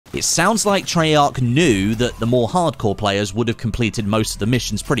It sounds like Treyarch knew that the more hardcore players would have completed most of the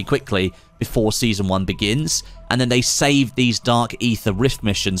missions pretty quickly before Season 1 begins, and then they saved these Dark Aether Rift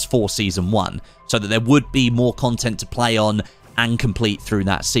missions for Season 1, so that there would be more content to play on and complete through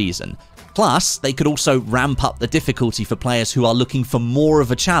that season. Plus, they could also ramp up the difficulty for players who are looking for more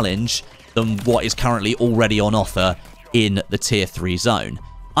of a challenge than what is currently already on offer in the Tier 3 zone.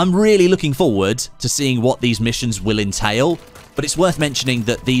 I'm really looking forward to seeing what these missions will entail, but it's worth mentioning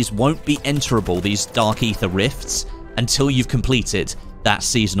that these won't be enterable, these Dark Aether Rifts, until you've completed that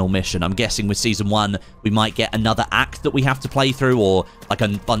seasonal mission. I'm guessing with Season 1, we might get another act that we have to play through, or like a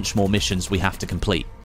bunch more missions we have to complete.